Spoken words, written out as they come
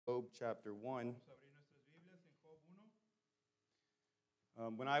Job chapter 1. Vamos a abrir nuestras Biblias en Job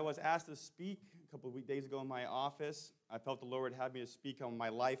 1. When I was asked to speak a couple of days ago in my office, I felt the Lord had me to speak on my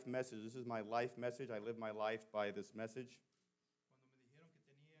life message. This is my life message. I live my life by this message. Cuando me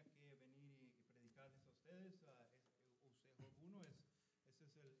dijeron que tenía que venir y predicarles a ustedes, usé Job 1,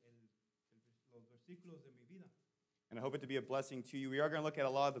 ese es los versículos de mi vida. And I hope it to be a blessing to you. We are going to look at a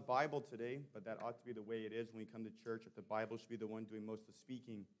lot of the Bible today, but that ought to be the way it is when we come to church, if the Bible should be the one doing most of the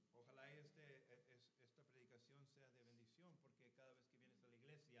speaking. Ojalá esta predicación sea de bendición, porque cada vez que vienes a la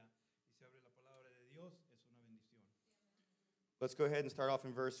iglesia y se abre la palabra de Dios, es una bendición. Let's go ahead and start off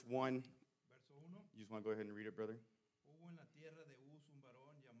in verse 1. Verso 1. You just want to go ahead and read it, brother? Hubo en la tierra de Uz un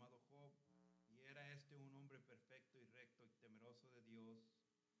varón llamado Job, y era un hombre perfecto y recto y temeroso de Dios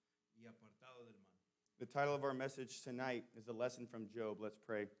y apartado del mal. The title of our message tonight is a lesson from Job. Let's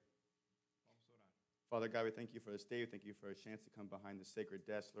pray. Vamos a orar. Father God, we thank you for this day. We thank you for a chance to come behind the sacred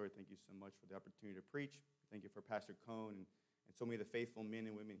desk. Lord, thank you so much for the opportunity to preach. Thank you for Pastor Cohn and so many of the faithful men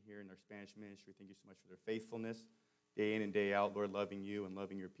and women here in our Spanish ministry. Thank you so much for their faithfulness, day in and day out, Lord, loving you and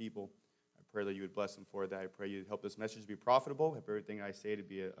loving your people. I pray that you would bless them for that. I pray you would help this message be profitable, help everything I say to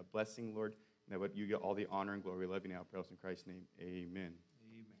be a blessing, Lord, and that you get all the honor and glory. We love you now. I pray in Christ's name. Amen.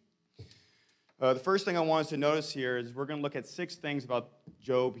 The first thing I want us to notice here is we're going to look at 6 things about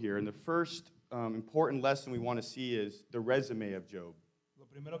Job here. And the first important lesson we want to see is the resume of Job. Lo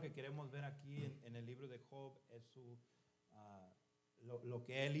primero que queremos ver aquí en el libro de Job es lo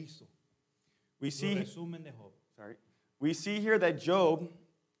que él hizo. We see, resumen de Job. We see here that Job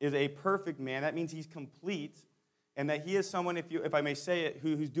is a perfect man. That means he's complete. And that he is someone, if I may say it,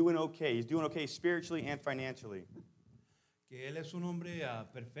 who's doing okay. He's doing okay spiritually and financially. Que él es un hombre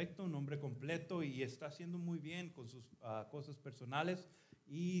perfecto, un hombre completo y está haciendo muy bien con sus cosas personales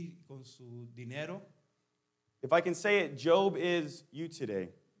y con su dinero. If I can say it, Job is you today.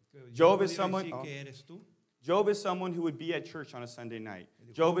 Job is someone. Que eres tú. Job is someone who would be at church on a Sunday night.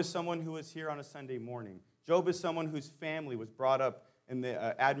 Job is someone who is here on a Sunday morning. Job is someone whose family was brought up in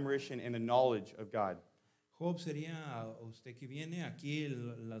the admiration and the knowledge of God. Job sería usted que viene aquí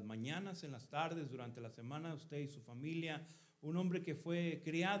en las mañanas, en las tardes, durante la semana, usted y su familia, un hombre que fue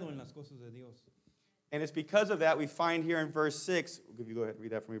criado en las cosas de Dios. And it's because of that we find here in verse 6, if you go ahead and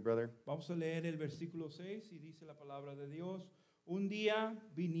read that for me, brother. Vamos a leer el versículo 6 y dice la palabra de Dios. Un día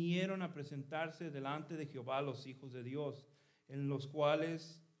vinieron a presentarse delante de Jehová los hijos de Dios, en los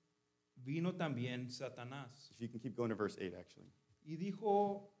cuales vino también Satanás. If you can keep going to verse 8, actually. Y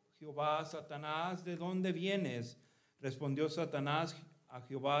dijo Jehová, Satanás, ¿de dónde vienes? Respondió Satanás a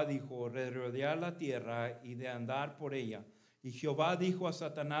Jehová, dijo, de rodear la tierra y de andar por ella. Y Jehová dijo a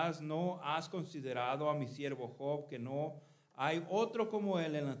Satanás, ¿no has considerado a mi siervo Job, que no hay otro como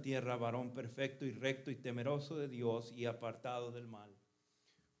él en la tierra, varón perfecto y recto y temeroso de Dios y apartado del mal?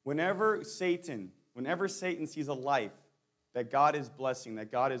 Whenever Satan sees a life that God is blessing,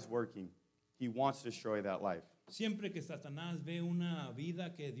 that God is working, he wants to destroy that life. Siempre que Satanás ve una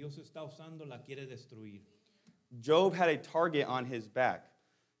vida que Dios está usando, la quiere destruir. Job had a target on his back,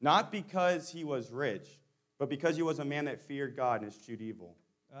 not because he was rich, but because he was a man that feared God and eschewed evil.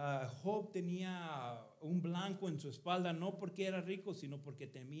 Job tenía un blanco en su espalda, no porque era rico, sino porque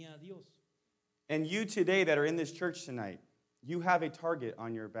temía a Dios. And you today that are in this church tonight, you have a target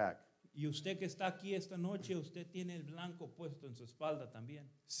on your back. Y usted que está aquí esta noche, usted tiene el blanco puesto en su espalda también.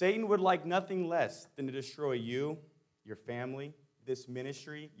 Satan would like nothing less than to destroy you, your family, this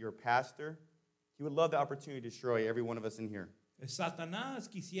ministry, your pastor. He would love the opportunity to destroy every one of us in here. Satanás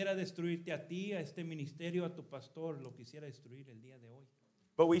quisiera destruirte a ti, a este ministerio, a tu pastor, lo quisiera destruir el día de hoy.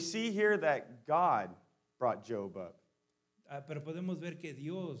 But we see here that God brought Job up. Pero podemos ver que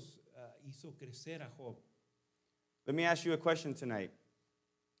Dios hizo crecer a Job. Let me ask you a question tonight.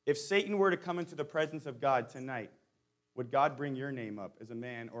 If Satan were to come into the presence of God tonight, would God bring your name up as a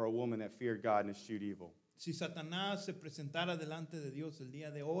man or a woman that feared God and eschewed evil? Si Satanás se presentara delante de Dios el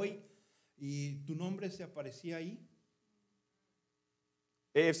día de hoy y tu nombre se aparecía ahí.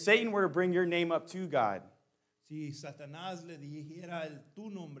 If Satan were to bring your name up to God, si Satanás le dijera tu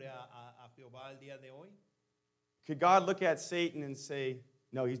nombre a Jehová el día de hoy, could God look at Satan and say,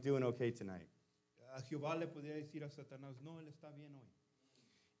 no, he's doing okay tonight? A Jehová le podría decir a Satanás, no, él está bien hoy.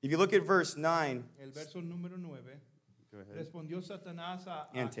 If you look at verse 9, el verso número 9, respondió Satanás a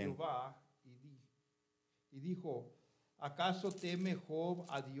Jehová y dijo, ¿acaso teme Job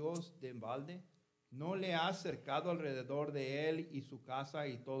a Dios de balde? ¿No le has cercado alrededor de él y su casa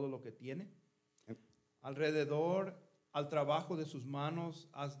y todo lo que tiene? Alrededor al trabajo de sus manos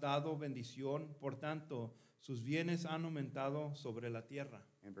has dado bendición, por tanto, sus bienes han aumentado sobre la tierra.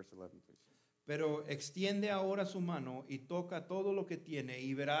 And verse 11, please. Pero extiende ahora su mano y toca todo lo que tiene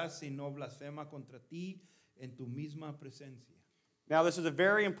y verás si no blasfema contra ti en tu misma presencia. Now, this is a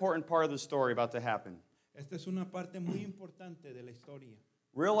very important part of the story about to happen. Esta es una parte muy importante de la historia.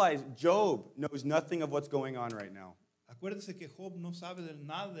 Realize Job knows nothing of what's going on right now. Acuérdese que Job no sabe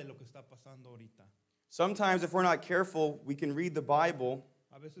nada de lo que está pasando ahorita. Sometimes, if we're not careful, we can read the Bible,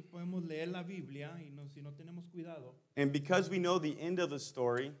 A veces podemos leer la Biblia y si no tenemos cuidado, and because we know the end of the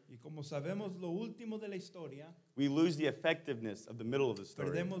story, y como sabemos lo último de la historia, we lose the effectiveness of the middle of the story.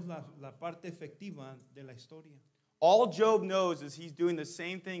 perdemos la parte efectiva de la historia. All Job knows is he's doing the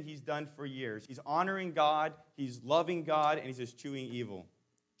same thing he's done for years. He's honoring God, he's loving God, and he's eschewing evil.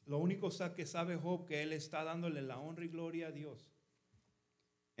 Lo único que sabe Job que él está dándole la honra y gloria a Dios.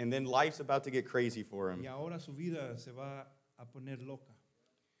 And then life's about to get crazy for him. Y ahora su vida se va a poner loca.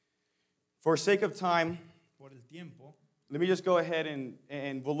 For sake of time, Por el tiempo, let me just go ahead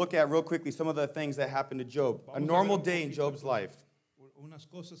and we'll look at real quickly some of the things that happened to Job. A Vamos a normal ver un day in poquito Job's de life. unas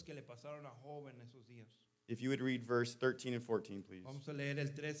cosas que le pasaron a Job en esos días. If you would read verse 13 and 14, please. Vamos a leer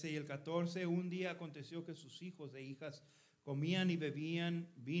el 13 y el 14. Un día aconteció que sus hijos e hijas comían y bebían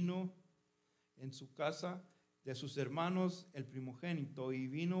vino en su casa de sus hermanos el primogénito, y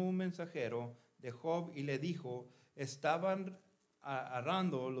vino un mensajero de Job y le dijo, estaban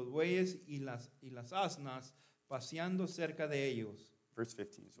arando los bueyes y las asnas paseando cerca de ellos. Verse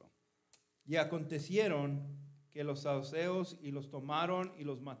 15 as well. Y acontecieron que los saduceos y los tomaron y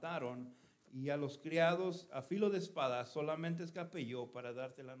los mataron, y a los criados a filo de espada solamente escapé yo para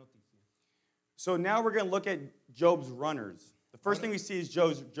darte la noticia. So now we're going to look at Job's runners. The first thing we see is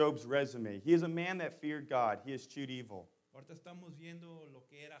Job's resume. He is a man that feared God. He eschewed evil. Ahorita estamos viendo lo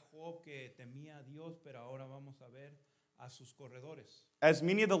que era Job, que temía a Dios, pero ahora vamos a ver a sus corredores. As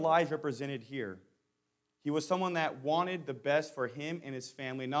many of the lives represented here, he was someone that wanted the best for him and his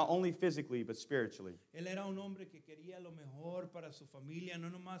family, not only physically, but spiritually. Él era un hombre que quería lo mejor para su familia, no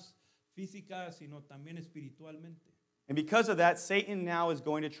nomás física, sino también espiritualmente. And because of that, Satan now is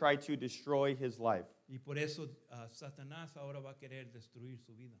going to try to destroy his life. Y por eso Satanás ahora va a querer destruir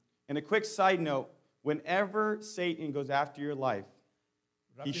su vida. And a quick side note, whenever Satan goes after your life,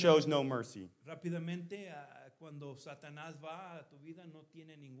 he shows no mercy. Rápidamente, cuando Satanás va a tu vida, no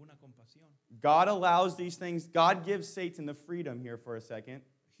tiene ninguna compasión. God allows these things. God gives Satan the freedom here for a second.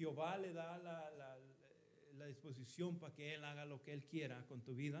 Jehová le da la disposición para que él haga lo que él quiera con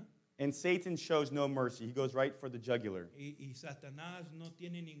tu vida. And Satan shows no mercy. He goes right for the jugular. Y Satanás no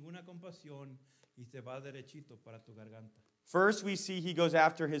tiene ninguna compasión y se va derechito para tu garganta. First, we see he goes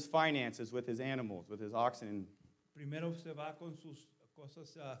after his finances with his animals, with his oxen. Primero se va con sus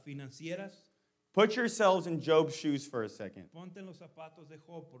cosas financieras. Put yourselves in Job's shoes for a second. Ponte en los zapatos de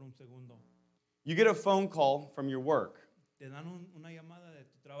Job por un segundo. You get a phone call from your work. Te dan una llamada de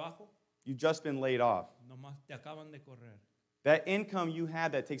tu trabajo, You've just been laid off. nomás te acaban de correr. That income you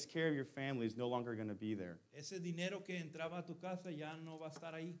had that takes care of your family is no longer going to be there. Ese dinero que entraba a tu casa ya no va a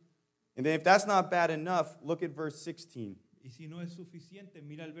estar ahí. And then if that's not bad enough, look at verse 16. Y si no es suficiente,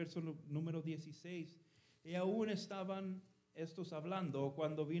 mira el verso número 16. Y aún estaban estos hablando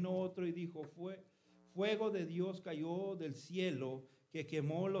cuando vino otro y dijo, fuego de Dios cayó del cielo que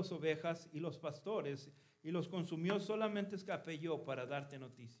quemó las ovejas y los pastores y los consumió. Solamente escapé yo para darte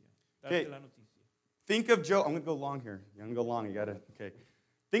noticia. Darte la noticia. Think of Job. I'm going to go long here. I'm going to go long. You got to, okay.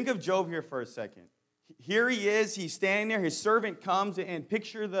 Think of Job here for a second. Here he is. He's standing there. His servant comes, and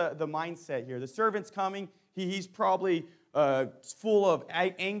picture the mindset here. The servant's coming. He's probably full of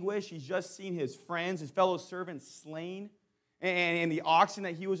anguish. He's just seen his friends, his fellow servants slain. And the oxen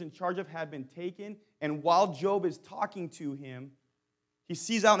that he was in charge of had been taken. And while Job is talking to him, he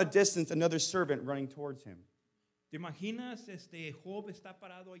sees out in the distance another servant running towards him. ¿Te imaginas? Job está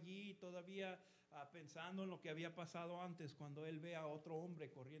parado allí todavía pensando en lo que había pasado antes cuando él ve a otro hombre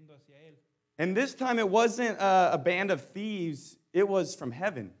corriendo hacia él. And this time it wasn't a band of thieves. It was from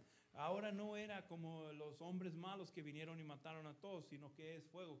heaven. Ahora no era como los hombres malos que vinieron y mataron a todos, sino que es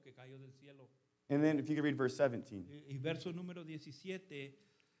fuego que cayó del cielo. And then if you could read verse 17. Y verso número 17,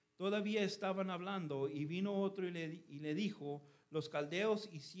 todavía estaban hablando y vino otro y le dijo, los caldeos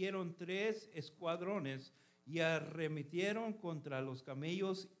hicieron 3 escuadrones y arremetieron contra los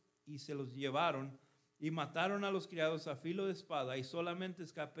camellos y se los llevaron y mataron a los criados a filo de espada y solamente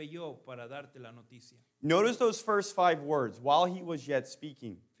escapé yo para darte la noticia. Notice those first 5 words, while he was yet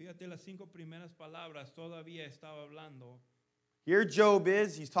speaking. Fíjate las 5 primeras palabras, todavía estaba hablando. Here Job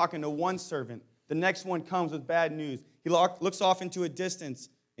is, he's talking to one servant. The next one comes with bad news. He looks off into a distance,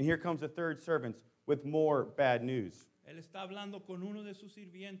 and here comes the third servant with more bad news. Él está hablando con uno de sus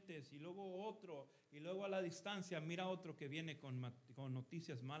sirvientes y luego otro, y luego a la distancia mira otro que viene con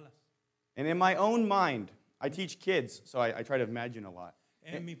noticias malas. And in my own mind, I teach kids, so I try to imagine a lot.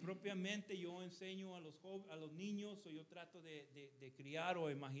 En mi propia mente yo enseño a los niños o yo trato de criar o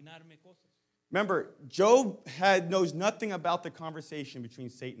imaginarme cosas. Remember, knows nothing about the conversation between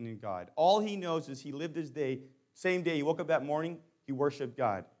Satan and God. All he knows is he lived his day, same day he woke up that morning, he worshiped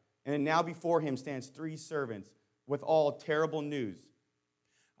God. And now before him stands 3 servants with all terrible news.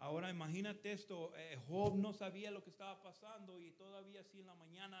 Ahora imagínate esto, Job no sabía lo que estaba pasando y todavía así en la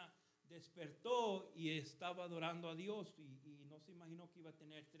mañana despertó y estaba adorando a Dios y no se imaginó que iba a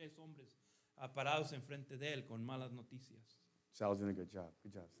tener 3 hombres parados enfrente de él con malas noticias. Sal's doing a good job.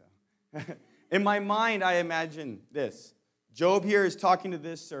 Good job, Sal. In my mind, I imagine this. Job here is talking to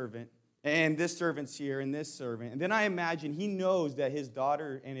this servant, and this servant's here, and this servant. And then I imagine he knows that his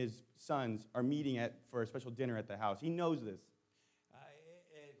daughter and his sons are meeting for a special dinner at the house. He knows this.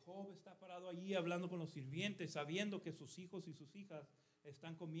 Job está parado allí hablando con los sirvientes, sabiendo que sus hijos y sus hijas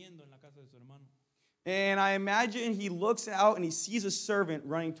están comiendo en la casa de su hermano. And I imagine he looks out and he sees a servant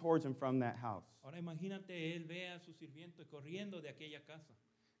running towards him from that house. Ahora imagínate, él ve a su sirviente corriendo de aquella casa.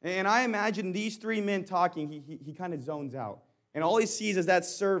 And I imagine these 3 men talking, he kind of zones out. And all he sees is that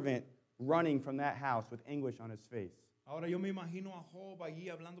servant running from that house with anguish on his face. Ahora yo me imagino a Job allí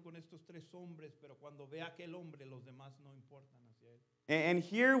hablando con estos 3 hombres, pero cuando ve a aquel hombre, los demás no importan hacia él. And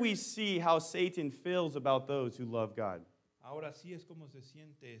here we see how Satan feels about those who love God. Ahora sí es como se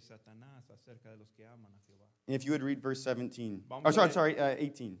siente Satanás acerca de los que aman a Jehová. And if you would read verse 17. Vamos Oh, a sorry,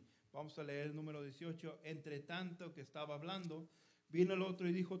 18. Vamos a leer el número 18. Entre tanto que estaba hablando, vino el otro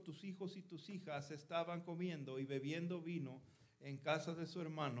y dijo, tus hijos y tus hijas estaban comiendo y bebiendo vino en casa de su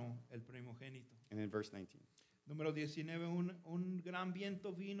hermano, el primogénito. And then verse 19. Número 19, un gran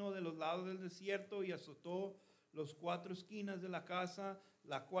viento vino de los lados del desierto y azotó los 4 esquinas de la casa,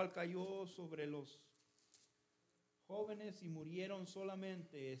 la cual cayó sobre los jóvenes y murieron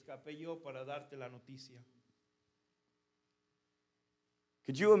solamente. Escapé yo para darte la noticia.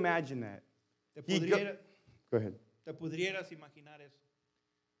 Could you imagine that? Go ahead. ¿Te pudieras imaginar eso?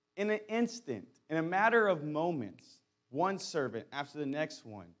 In an instant, in a matter of moments, one servant after the next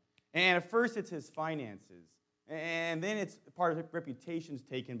one. And at first it's his finances. And then it's part of his reputation's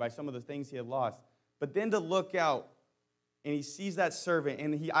taken by some of the things he had lost. But then to look out and he sees that servant,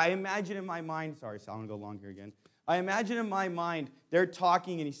 and I imagine in my mind, sorry, Sal, I'm going to go long here again. I imagine in my mind, they're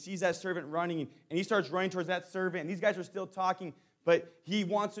talking, and he sees that servant running, and he starts running towards that servant, and these guys are still talking, but he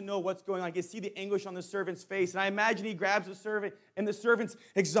wants to know what's going on. I can see the anguish on the servant's face, and I imagine he grabs the servant, and the servant's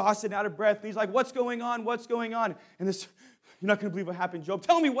exhausted and out of breath, and he's like, what's going on? What's going on? And this, you're not going to believe what happened, Job.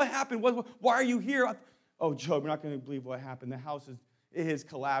 Tell me what happened. Why are you here? Oh, Job, you're not going to believe what happened. The house is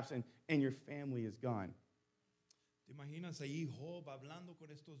collapsed, and your family is gone. ¿Te imaginas ahí Job hablando con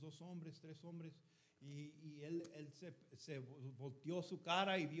estos 2 hombres, 3 hombres? Y él se volteó su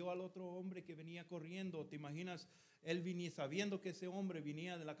cara y vio al otro hombre que venía corriendo. ¿Te imaginas? Él venía sabiendo que ese hombre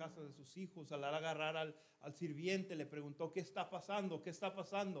venía de la casa de sus hijos. Al agarrar al sirviente le preguntó, ¿qué está pasando? ¿Qué está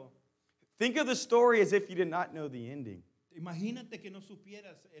pasando? Think of the story as if you did not know the ending. Imagínate que no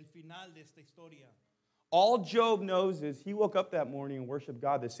supieras el final de esta historia. All Job knows is he woke up that morning and worshiped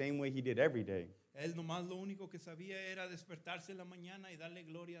God the same way he did every day. Él nomás lo único que sabía era despertarse en la mañana y darle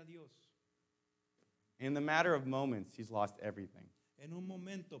gloria a Dios. In the matter of moments, he's lost everything. En un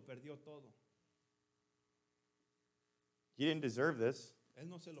momento perdió todo. He didn't deserve this. Él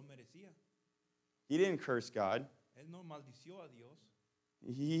no se lo merecía. He didn't curse God. Él no maldició a Dios.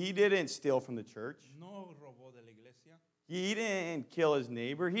 He didn't steal from the church. No robó de la iglesia. He didn't kill his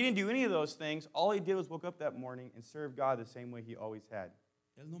neighbor. He didn't do any of those things. All he did was woke up that morning and serve God the same way he always had.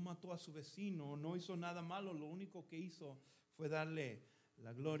 Él no mató a su vecino, no hizo nada malo. Lo único que hizo fue darle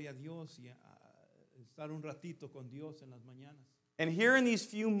la gloria a Dios y estar un ratito con Dios en las mañanas. And here in these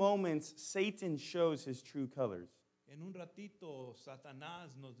few moments, Satan shows his true colors. En un ratito,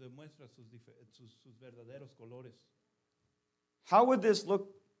 Satanás nos demuestra sus verdaderos colores. How would this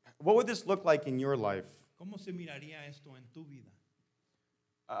look? What would this look like in your life? ¿Cómo se miraría esto en tu vida?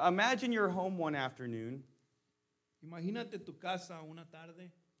 Imagine you're home one afternoon. Imagínate tu casa una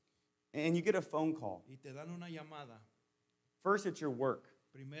tarde and you get a phone call. y te dan una llamada. First, it's your work.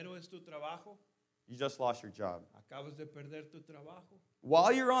 Primero es tu trabajo. You just lost your job. Acabas de perder tu trabajo.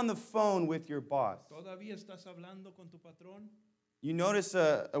 While you're on the phone with your boss, Todavía estás hablando con tu patrón you notice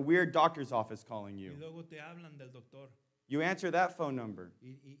a weird doctor's office calling y you. luego te hablan del doctor You answer that phone number.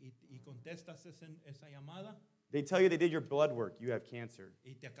 y contestas esa llamada They tell you they did your blood work. You have cancer.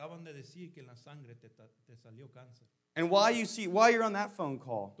 y te acaban de decir que en la sangre te salió cáncer. And while you're on that phone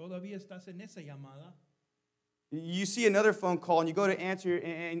call, Todavía estás en esa llamada. you see another phone call and you go to answer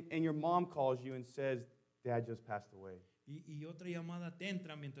and your mom calls you and says, Dad just passed away. Y otra llamada te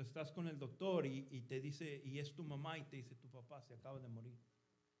entra mientras estás con el doctor y te dice, y es tu mamá y te dice, tu papá se acaba de morir.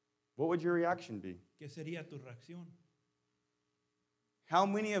 What would your reaction be? ¿Qué sería tu reacción? How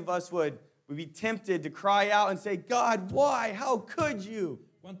many of us would be tempted to cry out and say, God, why? How could you?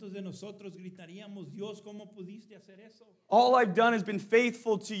 ¿Cuántos de nosotros gritaríamos, Dios, ¿cómo pudiste hacer eso? All I've done has been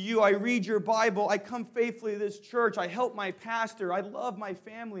faithful to you. I read your Bible. I come faithfully to this church. I help my pastor. I love my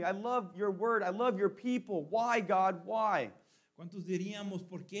family. I love your word. I love your people. Why, God? Why? ¿Cuántos diríamos,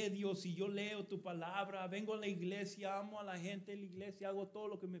 por qué Dios, si yo leo tu palabra, vengo a la iglesia, amo a la gente en la iglesia, hago todo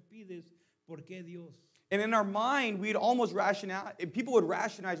lo que me pides, por qué Dios? And in our mind, we'd almost rationalize. People would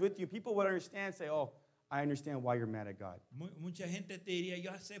rationalize with you. People would understand, say, oh, I understand why you're mad at God. Mucha gente te diría,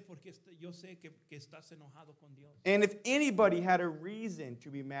 yo sé que estás enojado con Dios. And if anybody had a reason to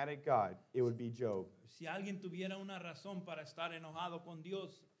be mad at God, it would be Job. Si alguien tuviera una razón para estar enojado con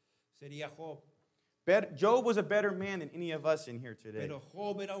Dios, sería Job. Job was a better man than any of us in here today. Pero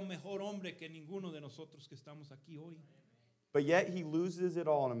Job era un mejor hombre que ninguno de nosotros que estamos aquí hoy. But yet he loses it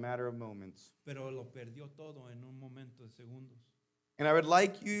all in a matter of moments. Pero lo perdió todo en un momento de segundos. And I would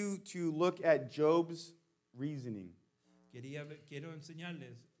like you to look at Job's reasoning. Quiero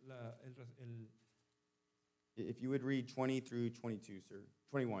enseñarles If you would read 20 through 22, sir.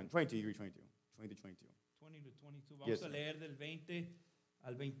 21. 22, you read 22. 20 to 22. 20 to 22. Vamos Yes, a sir. leer del 20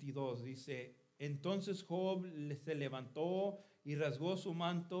 al 22. Dice, entonces Job se levantó y rasgó su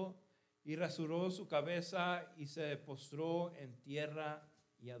manto y rasuró su cabeza y se postró en tierra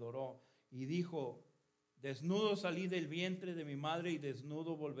y adoró. Y dijo, desnudo salí del vientre de mi madre y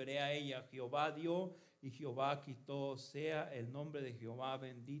desnudo volveré a ella. Jehová dio y Jehová quitó, sea el nombre de Jehová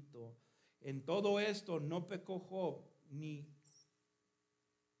bendito. En todo esto no pecó Job ni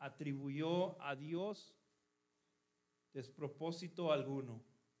atribuyó a Dios despropósito alguno.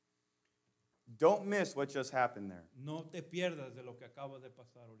 Don't miss what just happened there. No te pierdas de lo que acaba de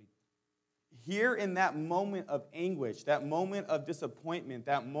pasar ahorita. Here in that moment of anguish, that moment of disappointment,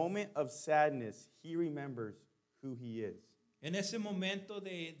 that moment of sadness, he remembers who he is. En ese momento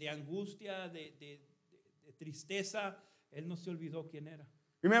de angustia, de tristeza, él no se olvidó quién era.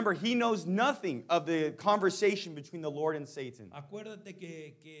 Remember, he knows nothing of the conversation between the Lord and Satan. Acuérdate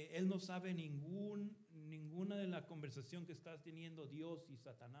que él no sabe ninguna de la conversación que estás teniendo Dios y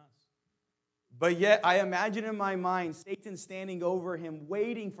Satanás. But yet, I imagine in my mind Satan standing over him,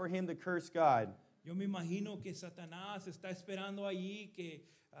 waiting for him to curse God. Yo me imagino que Satanás está esperando allí que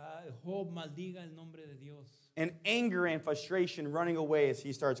Job maldiga el nombre de Dios. And anger and frustration running away as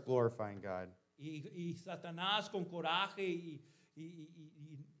he starts glorifying God. Y Satanás con coraje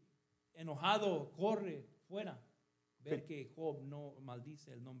y enojado corre fuera. Ver que Job no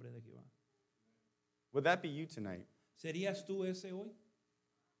maldice el nombre de Jehová. Would that be you tonight? ¿Serías tú ese hoy?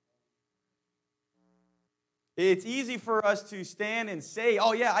 It's easy for us to stand and say,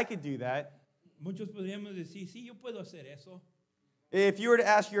 oh yeah, I could do that. Muchos podríamos decir, sí, yo puedo hacer eso. If you were to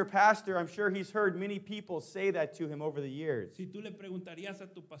ask your pastor, I'm sure he's heard many people say that to him over the years. Si tú le preguntarías a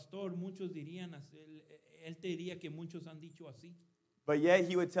tu pastor, muchos dirían, él te diría que muchos han dicho así. But yet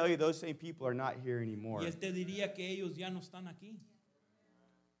he would tell you those same people are not here anymore. Y él te diría que ellos ya no están aquí.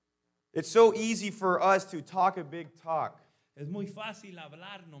 It's so easy for us to talk a big talk, Es muy fácil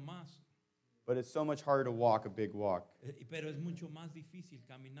hablar nomás, but it's so much harder to walk a big walk. pero es mucho más difícil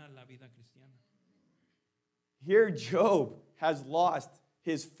caminar la vida cristiana. Here, Job has lost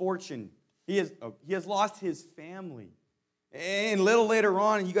his fortune. He has lost his family. And a little later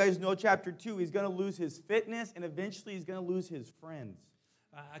on, you guys know chapter 2, he's going to lose his fitness, and eventually he's going to lose his friends.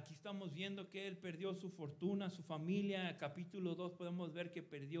 Aquí estamos viendo que él perdió su fortuna, su familia. En capítulo 2 podemos ver que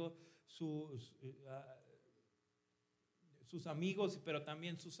perdió sus amigos, pero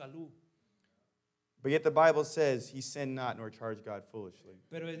también su salud. But yet the Bible says he sinned not nor charged God foolishly.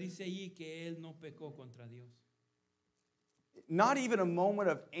 Pero él dice allí que él no pecó contra Dios. Not even a moment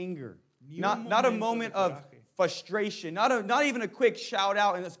of anger. Ni Not un a momento moment de of coraje. frustration. Not even a quick shout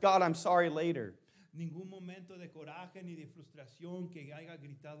out and it's God, I'm sorry later. Ningún momento de coraje ni de frustración que haya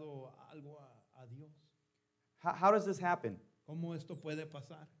gritado algo a Dios. How does this happen? ¿Cómo esto puede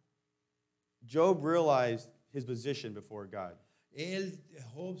pasar? Job realized his position before God.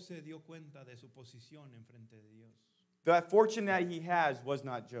 Job se dio cuenta de su posición en frente de Dios. That fortune that he has was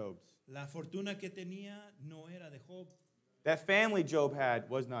not Job's. La fortuna que tenía no era de Job. That family Job had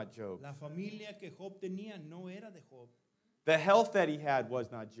was not Job's. La familia que Job tenía no era de Job. The health that he had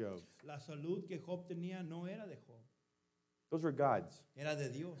was not Job's. La salud que Job tenía no era de Job. Those were God's. Era de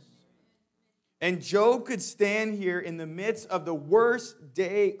Dios. And Job could stand here in the midst of the worst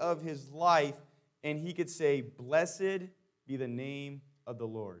day of his life and he could say, blessed be the name of the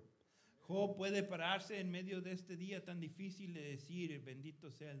Lord. Job puede pararse en medio de este día tan difícil y decir,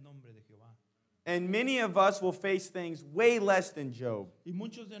 bendito sea el nombre de Jehová. And many of us will face things way less than Job. Y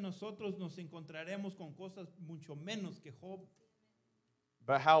muchos de nosotros nos encontraremos con cosas mucho menos que Job.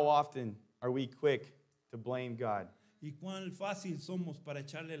 But how often are we quick to blame God? Y cuán fácil somos para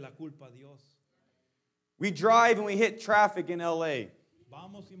echarle la culpa a Dios. We drive and we hit traffic in LA.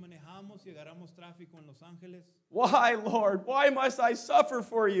 Vamos y manejamos y agarramos tráfico en Los Ángeles. Why, Lord? Why must I suffer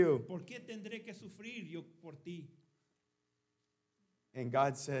for you? ¿Por qué tendré que sufrir yo por ti? And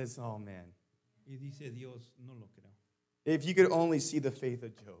God says, oh man, Y dice Dios, no lo creo. if you could only see the faith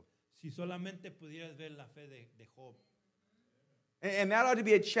of Job. Si solamente pudieras ver la fe de Job. And that ought to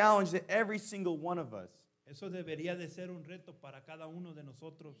be a challenge to every single one of us. Eso debería de ser un reto para cada uno de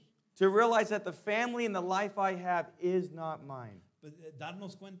nosotros. To realize that the family and the life I have is not mine.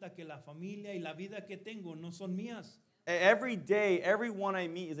 Darnos cuenta que la familia y la vida que tengo no son mías. Every day, everyone I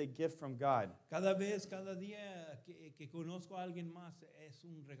meet is a gift from God. Cada vez, cada día que conozco a alguien más es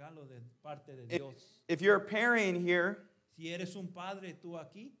un regalo de parte de Dios. If you're a parent here, Si eres un padre tú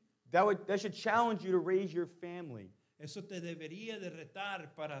aquí, that should challenge you to raise your family eso te debería de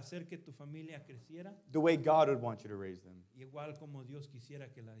retar para hacer que tu familia creciera, the way God would want you to raise them. igual como Dios quisiera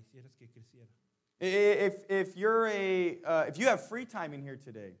que la hicieras que creciera. If you have free time in here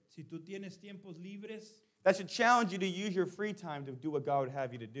today, Si tú tienes tiempos libres, that should challenge you to use your free time to do what God would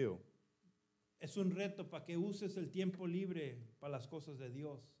have you to do. es un reto para que uses el tiempo libre para las cosas de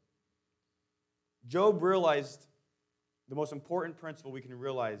Dios. Job realized the most important principle we can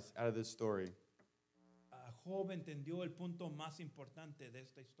realize out of this story. Job entendió el punto más importante de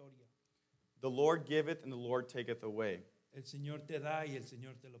esta historia. The Lord giveth and the Lord taketh away. El Señor te da y el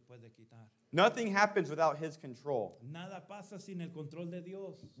Señor te lo puede quitar. Nothing happens without His control. Nada pasa sin el control de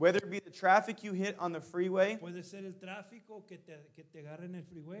Dios. Whether it be the traffic you hit on the freeway Puede ser el tráfico que te agarre en el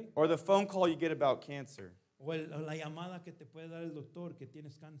freeway or the phone call you get about cancer. o la llamada que te puede dar el doctor que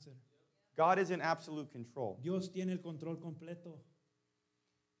tienes cáncer. God is in absolute control. Dios tiene el control completo.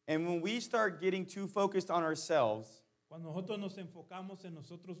 And when we start getting too focused on ourselves Cuando nosotros nos enfocamos en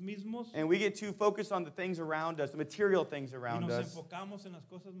nosotros mismos and we get too focused on the things around us, the material things y around nos us, enfocamos en las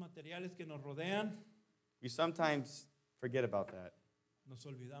cosas materiales que nos rodean, we sometimes forget about that. nos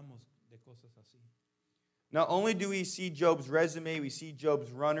olvidamos de cosas así. Not only do we see Job's resume, we see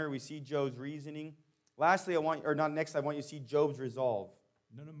Job's runner, we see Job's reasoning. Lastly, I want you to see Job's resolve.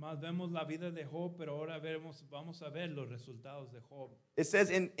 No nomás vemos la vida de Job, pero ahora vamos a ver los resultados de Job. It says,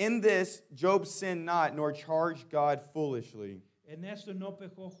 in this, Job sinned not, nor charged God foolishly. En esto no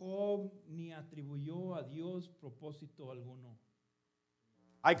pecó Job ni atribuyó a Dios propósito alguno.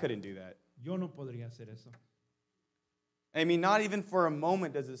 I couldn't do that. Yo no podría hacer eso. I mean, not even for a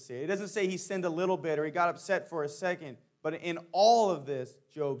moment does it say. It doesn't say he sinned a little bit or he got upset for a second. But in all of this,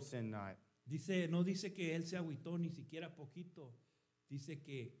 Job sinned not. No dice que él se agüitó ni siquiera poquito. Dice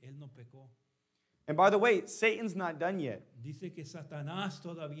que él no pecó. And by the way, Satan's not done yet. Dice que Satanás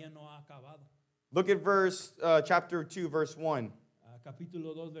todavía no ha acabado. Look at chapter 2, verse 1.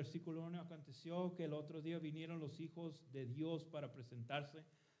 Capítulo 2, versículo 1. Aconteció que el otro día vinieron los hijos de Dios para presentarse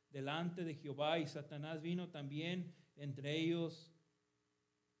delante de Jehová y Satanás vino también entre ellos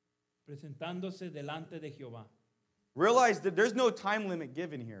presentándose delante de Jehová. Realize that there's no time limit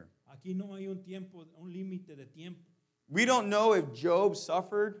given here. Aquí no hay un límite de tiempo. We don't know if Job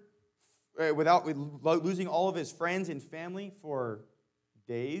suffered without losing all of his friends and family for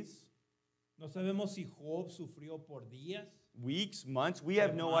days, No sabemos si Job sufrió por días, weeks, months. We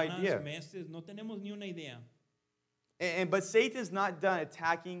have no semanas, idea. meses, no tenemos ni una idea. But Satan's not done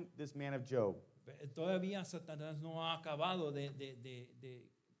attacking this man of Job. Todavía Satanás no ha acabado de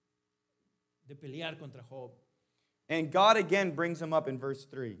pelear contra Job. And God again brings him up in verse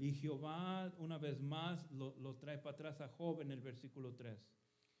 3. Y Jehová una vez más lo trae para atrás a Job en el versículo 3.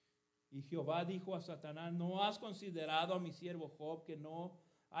 Y Jehová dijo a Satanás, ¿no has considerado a mi siervo Job que no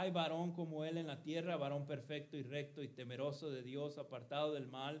hay varón como él en la tierra, varón perfecto y recto y temeroso de Dios, apartado del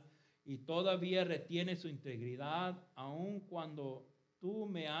mal, y todavía retiene su integridad, aun cuando tú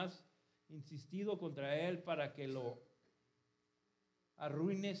me has insistido contra él para que lo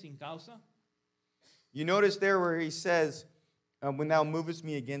arruine sin causa? You notice there where he says, when thou movest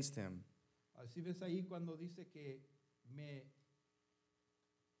me against him. Así ves ahí cuando dice que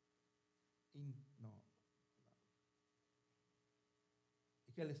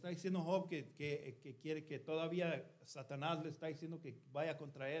que le está diciendo Job que quiere que todavía Satanás le está diciendo que vaya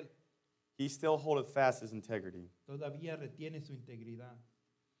contra él. He still holdeth fast his integrity. Todavía retiene su integridad.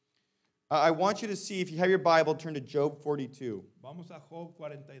 I want you to see, if you have your Bible, turn to Job 42. Vamos a Job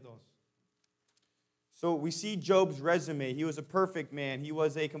 42. So we see Job's resume. He was a perfect man. He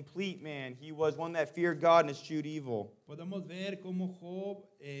was a complete man. He was one that feared God and eschewed evil. Podemos ver cómo Job,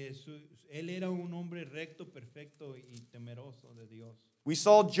 él era un hombre recto, perfecto y temeroso de Dios. We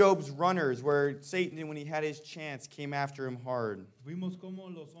saw Job's runners, where Satan, when he had his chance, came after him hard. Vimos cómo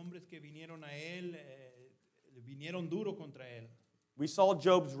los hombres que vinieron a él, vinieron duro contra él. We saw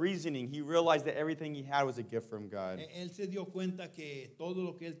Job's reasoning. He realized that everything he had was a gift from God. Él se dio cuenta que todo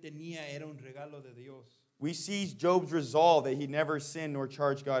lo que él tenía era un regalo de Dios. We see Job's resolve that he never sinned nor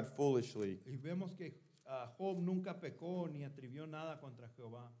charged God foolishly. Y vemos que Job nunca pecó ni atribuió nada contra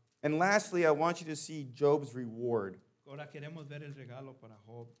Jehová. And lastly, I want you to see Job's reward. Ahora queremos ver el regalo para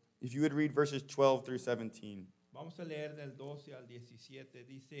Job. If you would read verses 12 through 17. Vamos a leer del 12 al 17.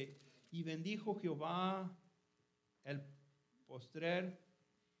 Dice, y bendijo Jehová el postrer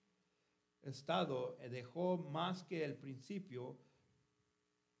estado de Job más que el principio,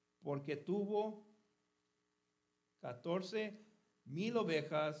 porque tuvo 14,000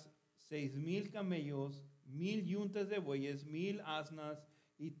 ovejas, 6,000 camellos, 1,000 yuntas de bueyes, 1,000 asnas,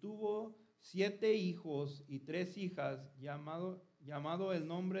 y tuvo 7 hijos y 3 hijas, llamado el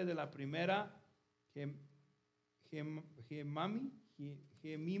nombre de la primera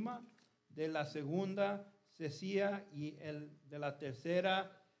Gemima, de la segunda Cesía y el de la tercera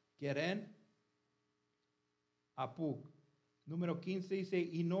Queren, Apuk. Número 15 dice,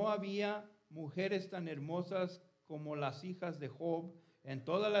 y no había mujeres tan hermosas como las hijas de Job en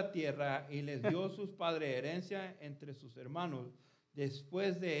toda la tierra, y les dio sus padres herencia entre sus hermanos.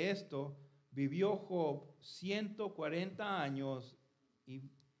 Después de esto, vivió Job 140 años y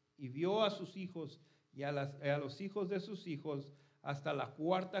vio a sus hijos y a los hijos de sus hijos hasta la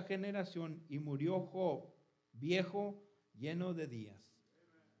 4ª generación, y murió Job viejo, lleno de días.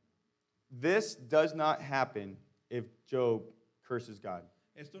 This does not happen if Job curses God.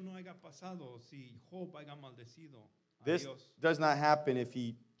 Esto no haya pasado si Job haya maldecido a This Dios. does not happen if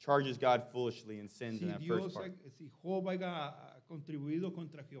he charges God foolishly and sins in that first part. Si Job haya contribuido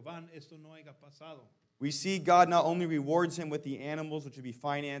contra Jehová, esto no haya pasado. We see God not only rewards him with the animals, which would be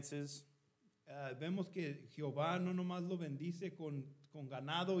finances, Vemos que Jehová no nomás lo bendice con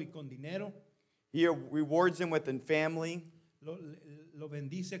ganado y con dinero, he rewards him with a family, lo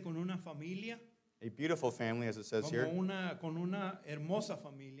bendice con una familia, a beautiful family, as it says here. con una hermosa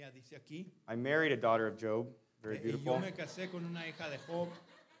familia, dice aquí. I married a daughter of Job, very Yo beautiful. me casé con una hija de Job.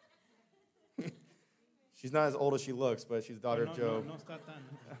 She's not as old as she looks, but she's the daughter of Job. No está tan.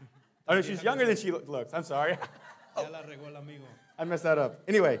 Oh, no, she's younger than she looks. I'm sorry. Ya la regó el amigo. I messed that up.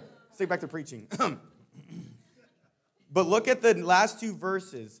 Anyway, let's get back to preaching. But look at the last 2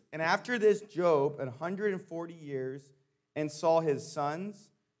 verses. And after this, Job, 140 years, and saw his sons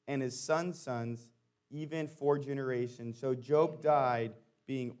and his sons' sons, even 4 generations. So Job died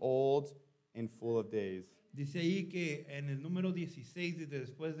being old and full of days. Dice ahí que en el número 16, y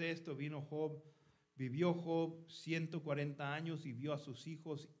después de esto vivió Job 140 años y vio a sus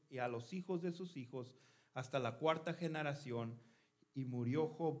hijos y a los hijos de sus hijos hasta la 4ª generación, y murió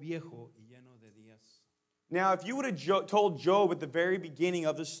Job viejo y lleno de días. Now, if you would have told Job at the very beginning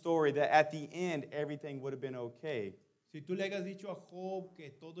of the story that at the end everything would have been okay, Si tú le hayas dicho a Job que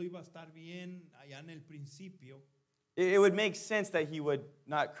todo iba a estar bien allá en el principio, it would make sense that he would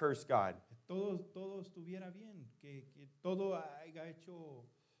not curse God. todo estuviera bien, que todo haya hecho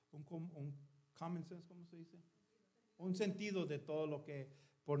un common sense, ¿cómo se dice? Un sentido de todo lo que,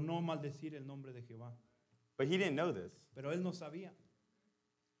 por no maldecir el nombre de Jehová. But he didn't know this. Pero él no sabía.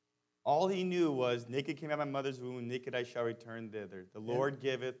 All he knew was, naked came out of my mother's womb, naked I shall return thither. The Lord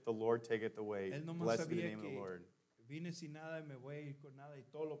giveth, the Lord taketh away. Él nomás Blessed be the sabía name of the que Lord. vine sin nada y me voy a ir con nada, y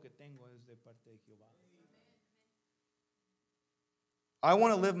todo lo que tengo es de parte de Jehová. I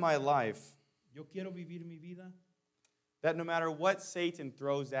want to live my life Yo quiero vivir mi vida, that no matter what Satan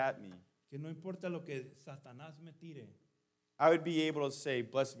throws at me, que no importa lo que Satanás me tire, I would be able to say,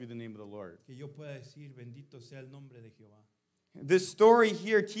 blessed be the name of the Lord. que yo pueda decir, bendito sea el nombre de Jehová. This story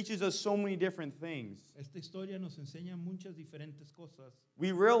here teaches us so many different things. Esta historia nos enseña muchas diferentes cosas.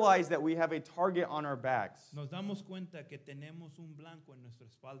 We realize that we have a target on our backs. Nos damos cuenta que tenemos un blanco en nuestra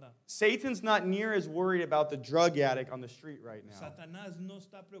espalda. Satan's not near as worried about the drug addict on the street right now. Satanás no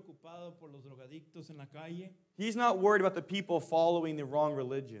está preocupado por los drogadictos en la calle. He's not worried about the people following the wrong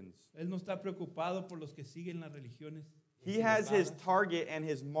religions. Él no está preocupado por los que siguen las religiones. He has his target and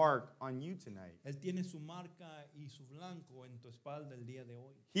his mark on you tonight. Él tiene su marca y su blanco en tu espalda el día de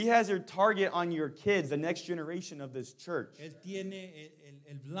hoy. He has your target on your kids, the next generation of this church. Él tiene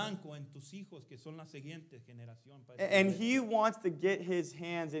el blanco en tus hijos, que son la siguiente generación. And he wants to get his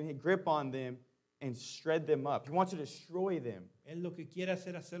hands and his grip on them and shred them up. He wants to destroy them. Él lo que quiere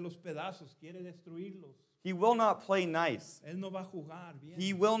hacerlos pedazos, quiere destruirlos. He will not play nice. Él no va a jugar bien.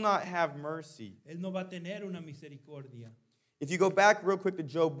 He will not have mercy. Él no va a tener una misericordia. If you go back real quick to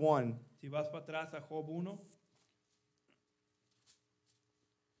Job 1, Si vas para atrás a Job 1,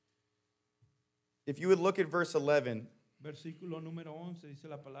 if you would look at verse 11, versículo número 11, dice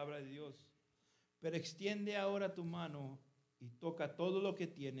la palabra de Dios. Pero extiende ahora tu mano y toca todo lo que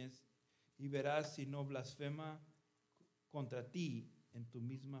tienes y verás si no blasfema contra ti en tu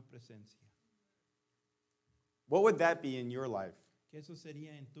misma presencia. what would that be in your life? Que eso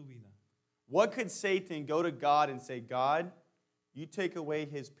sería en tu vida. What could Satan go to God and say, God, you take away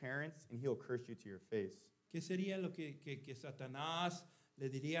his parents and he'll curse you to your face? ¿Qué sería lo que Satanás le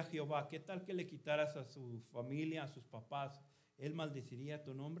diría a Jehová? ¿Qué tal que le quitaras a su familia, a sus papás? ¿Él maldeciría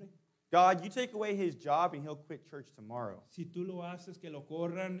tu nombre? God, you take away his job and he'll quit church tomorrow. Si tú lo haces que lo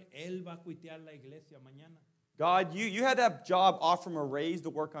corran, él va a cuitear la iglesia mañana. God, you had that job, offer him a raise to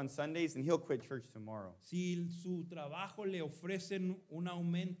work on Sundays and he'll quit church tomorrow. Si su trabajo le ofrecen un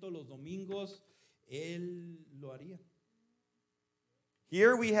aumento los domingos, él lo haría.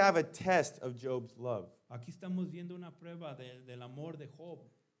 Here we have a test of Job's love. Aquí estamos viendo una prueba del amor de Job,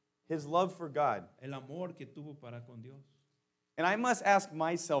 His love for God. el amor que tuvo para con Dios. And I must ask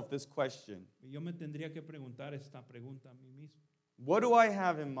myself this question. Y yo me tendría que preguntar esta pregunta a mí mismo. What do I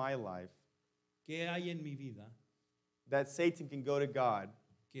have in my life ¿Qué hay en mi vida that Satan can go to God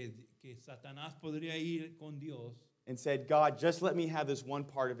que Satanás podría ir con Dios? and said, God, just let me have this one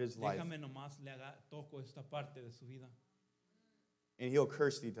part of his life Déjame nomás toco esta parte de su vida and he'll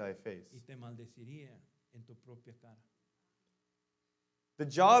curse thee to thy face. y te maldeciría en tu propia cara. The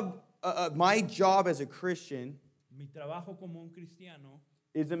job, my job as a Christian Mi trabajo como un cristiano,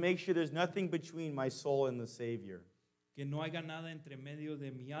 is to make sure there's nothing between my soul and the Savior. que no haya nada entre medio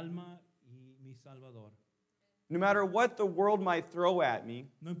de mi alma y mi Salvador. No matter what the world might throw at me,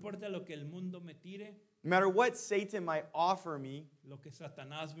 No importa lo que el mundo me tire, no matter what Satan might offer me lo que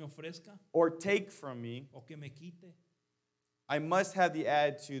Satanás me ofrezca or take from me, o que me quite, I must have the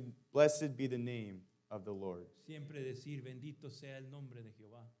attitude, blessed be the name of the Lord. siempre decir, bendito sea el nombre de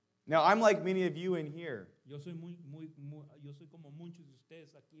Jehová. Now, I'm like many of you in here. Yo soy yo soy como muchos de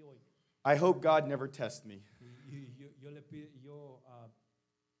ustedes aquí hoy. I hope God never tests me. Yo le pido,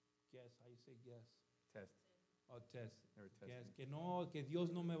 guess, how you say guess? Test. Oh, test. Never test Guess, me. que Dios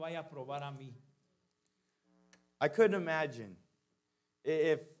no me vaya a probar a mí. I couldn't imagine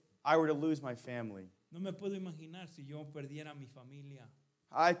if I were to lose my family. No me puedo imaginar si yo perdiera a mi familia,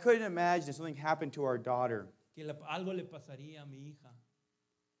 I couldn't imagine if something happened to our daughter. que algo le pasaría a mi hija.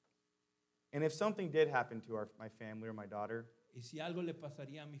 And if something did happen to my family or my daughter, Y si algo le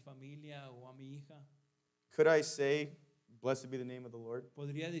pasaría a mi familia o a mi hija, could I say, blessed be the name of the Lord?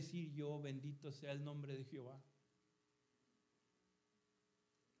 podría decir yo, bendito sea el nombre de Jehová.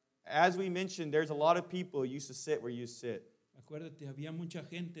 As we mentioned, there's a lot of people who used to sit where you sit. Acuérdate, había mucha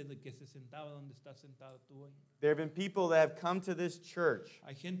gente de que se sentaba donde estás sentado tú hoy. There have been people that have come to this church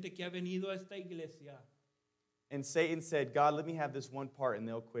Hay gente que ha venido a esta iglesia and Satan said, God, let me have this one part, and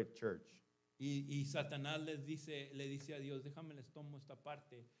they'll quit church. y Satanás le dice a Dios, déjame les tomo esta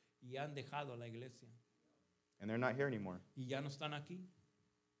parte, y han dejado la iglesia And they're not here anymore. y ya no están aquí.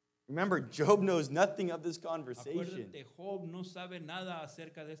 Remember, Job knows nothing of this conversation. Acuérdate, Job no sabe nada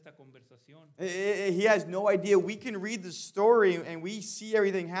acerca de esta conversación. He has no idea. We can read the story and we see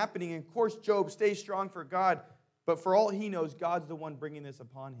everything happening. And of course, Job stays strong for God. But for all he knows, God's the one bringing this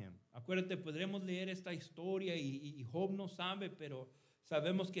upon him. Acuérdate, podremos leer esta historia y Job no sabe, pero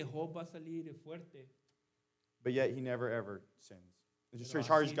sabemos que Job va a salir fuerte. But yet he never ever sins. Just Pero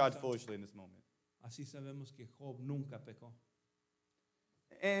charges así God no- foolishly in this moment. Así sabemos que Job nunca pecó.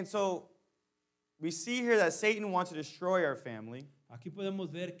 And so we see here that Satan wants to destroy our family. Aquí podemos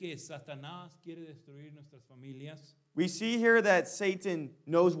ver que Satanás quiere destruir nuestras familias We see here that Satan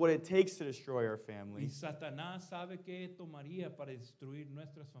knows what it takes to destroy our y family. Satanás sabe qué tomaría para destruir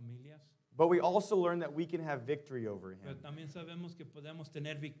nuestras familias, But we also learn that we can have victory over pero him. también sabemos que podemos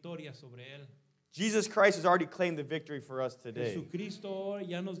tener victoria sobre él. Jesus Christ has already claimed the victory for us today. Jesucristo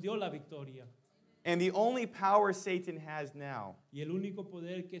ya nos dio la victoria And the only power Satan has now y el único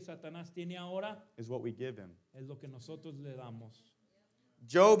poder que Satanás tiene ahora is what we give him. es lo que nosotros le damos.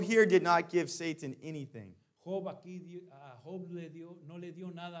 Job here did not give Satan anything. Job aquí Job no le dio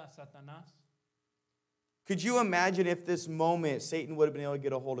nada a Satanás. Could you imagine if this moment Satan would have been able to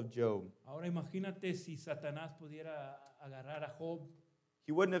get a hold of Job? Ahora imagínate si Satanás pudiera agarrar a Job.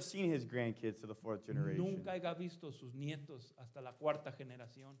 He wouldn't have seen his grandkids to the fourth generation. Nunca haya visto sus nietos hasta la cuarta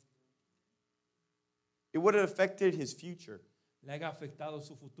generación. It would have affected his future. Le haya afectado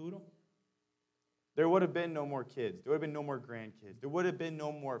su futuro. there would have been no more kids. There would have been no more grandkids. There would have been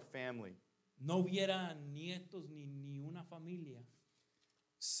no more family. No hubiera nietos ni una familia.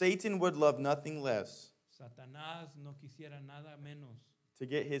 Satan would love nothing less Satanás no quisiera nada menos to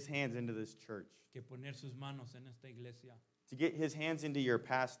get his hands into this church, que poner sus manos en esta iglesia, to get his hands into your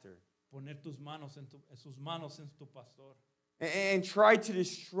pastor, poner sus manos en tu pastor, and try to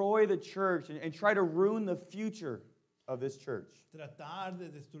destroy the church and try to ruin the future of this church. tratar de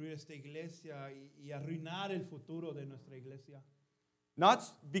destruir esta iglesia y arruinar el futuro de nuestra iglesia. Not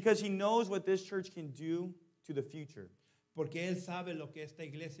because he knows what this church can do to the future. Porque él sabe lo que esta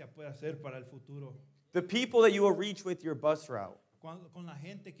iglesia puede hacer para el futuro. The people that you will reach with your bus route. Con la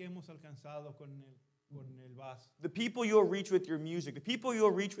gente que hemos alcanzado con el bus. The people you will reach with your music. The people you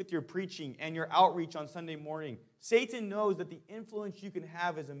will reach with your preaching and your outreach on Sunday morning. Satan knows that the influence you can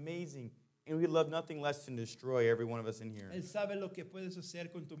have is amazing, and we'd love nothing less than destroy every one of us in here. Él sabe lo que puedes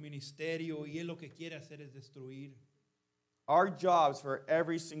hacer con tu ministerio y él lo que quiere hacer es destruir. Our jobs for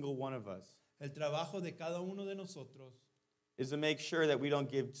every single one of us El trabajo de cada uno de nosotros is to make sure that we don't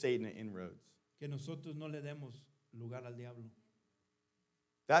give Satan inroads. que nosotros no le demos lugar al diablo.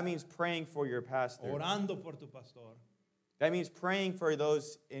 That means praying for your pastor. Orando por tu pastor. That means praying for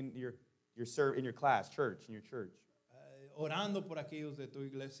those in your class, church, in your church. Orando por aquellos de tu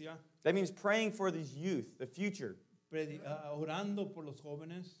iglesia. That means praying for these youth, the future. Orando por los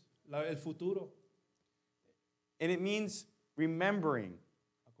jóvenes, el futuro. And it means remembering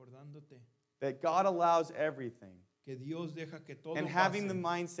Acordándote that God allows everything. que Dios deja que todo And having the pase.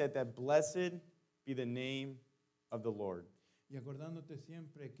 mindset that blessed be the name of the Lord. Y acordándote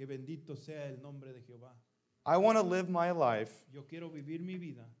siempre que bendito sea el nombre de Jehová. I want to live my life, Yo quiero vivir mi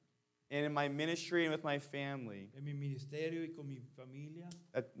vida and in my ministry and with my family, en mi ministerio y con mi familia,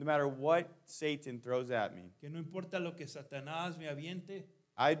 that no matter what Satan throws at me, que no importa lo que Satanás me aviente,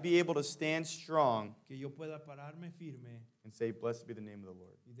 I'd be able to stand strong que yo pueda pararme firme and say, blessed be the name of the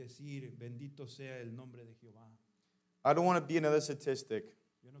Lord. y decir, bendito sea el nombre de Jehová. I don't want to be another statistic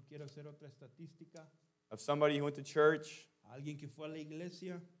Yo no quiero ser otra estadística, of somebody who went to church alguien que fue a la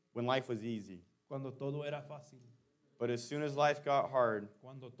iglesia when life was easy. cuando todo era fácil, But as soon as life got hard,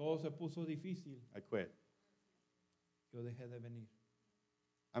 cuando todo se puso difícil, I quit. yo dejé de venir.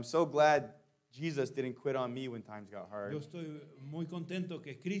 I'm so glad Jesus didn't quit on me when times got hard. Yo estoy muy contento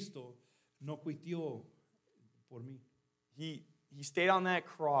que Cristo no cuitió por mí. He stayed on that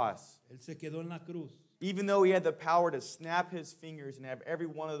cross, Él se quedó en la cruz. even though he had the power to snap his fingers and have every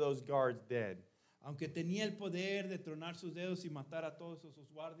one of those guards dead. Aunque tenía el poder de tronar sus dedos y matar a todos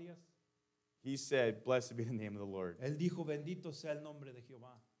esos guardias, He said, blessed be the name of the Lord. él dijo, bendito sea el nombre de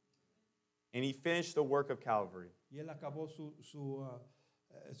Jehová. And he finished the work of Calvary. Y él acabó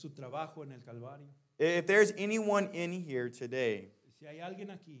su trabajo en el Calvario. If there's anyone in here today Si hay alguien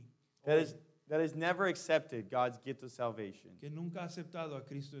aquí that has never accepted God's gift of salvation, que nunca ha aceptado a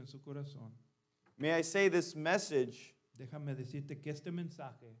Cristo en su corazón, may I say this message déjame decirte que este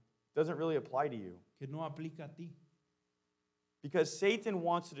mensaje doesn't really apply to you. que no aplica a ti. Because Satan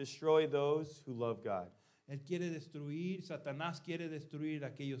wants to destroy those who love God. Él quiere destruir, Satanás quiere destruir a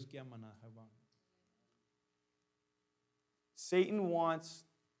aquellos que aman a Jehová. Satan wants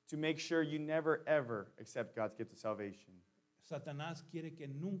to make sure you never, ever accept God's gift of salvation. Satanás quiere que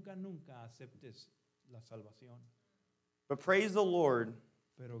nunca aceptes la salvación. But praise the Lord,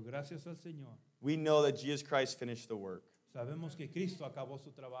 Pero gracias al Señor, we know that Jesus Christ finished the work. sabemos que Cristo acabó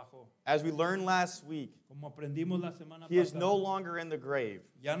su trabajo. As we learned last week, Como aprendimos la semana he is pasada, no longer in the grave.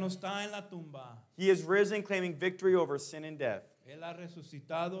 ya no está en la tumba. He is risen, claiming victory over sin and death. Él ha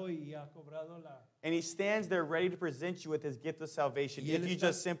resucitado y ha cobrado And he stands there ready to present you with his gift of salvation Y if él you está-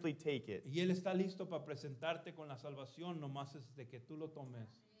 just simply take it. y él está listo para presentarte con la salvación, nomás es de que tú lo tomes.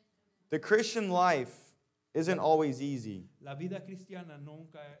 The Christian life isn't always easy, La vida cristiana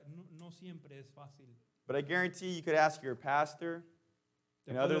no siempre es fácil. but I guarantee you could ask your pastor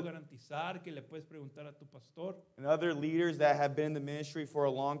Te And puedo other- garantizar que le puedes preguntar a tu pastor and other leaders that have been in the ministry for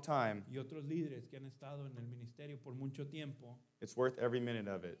a long time. y otros líderes que han estado en el ministerio por mucho tiempo It's worth every minute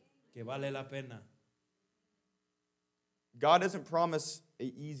of it. que vale la pena. God doesn't promise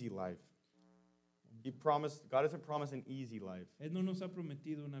an easy life. God doesn't promise an easy life. Él no nos ha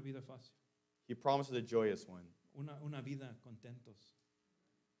prometido una vida fácil, He promises a joyous one. una vida contentos.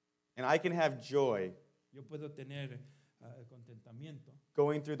 And I can have joy Yo puedo tener contentamiento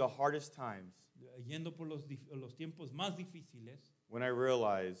going through the hardest times yendo por los tiempos más difíciles when I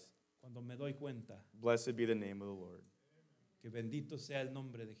realize, cuando me doy cuenta blessed be the name of the Lord. que bendito sea el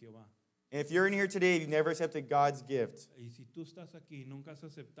nombre de Jehová. And if you're in here today, you've never accepted God's gift, Y si tú estás aquí y nunca has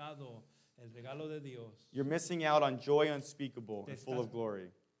aceptado el regalo de Dios, you're missing out on joy unspeakable Te and full estás- of glory.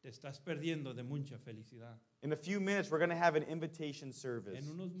 te estás perdiendo de mucha felicidad. In a few minutes, we're going to have an invitation service. En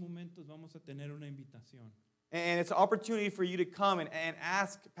unos momentos vamos a tener una invitación. And it's an opportunity for you to come and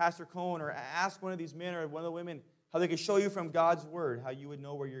ask Pastor Cohen or ask one of these men or one of the women how they can show you from God's Word how you would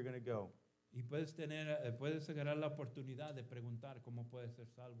know where you're going to go. Y puedes agarrar la oportunidad de preguntar cómo puedes ser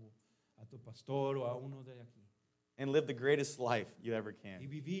salvo a tu pastor o a uno de aquí. And live the greatest life you ever Y can.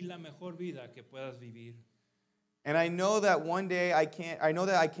 vivir la mejor vida que puedas vivir. And I know that one day I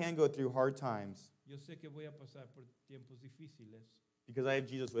can go through hard times Yo sé que voy a pasar por tiempos difíciles because I have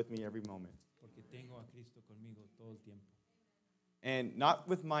Jesus with me every moment. porque tengo a Cristo conmigo todo el tiempo. And not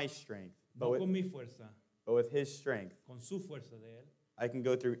with my strength, No con mi fuerza, but with His strength, con su fuerza de Él, I can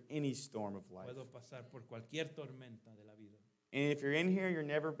go through any storm of life. puedo pasar por cualquier tormenta de la vida. And if you're in here, you've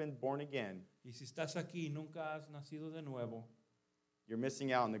never been born again, Y si estás aquí y nunca has nacido de nuevo, you're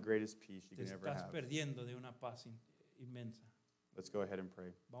missing out on the greatest peace you te can ever estás have. perdiendo de una paz inmensa. Let's go ahead and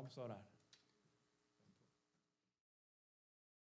pray. Vamos a orar.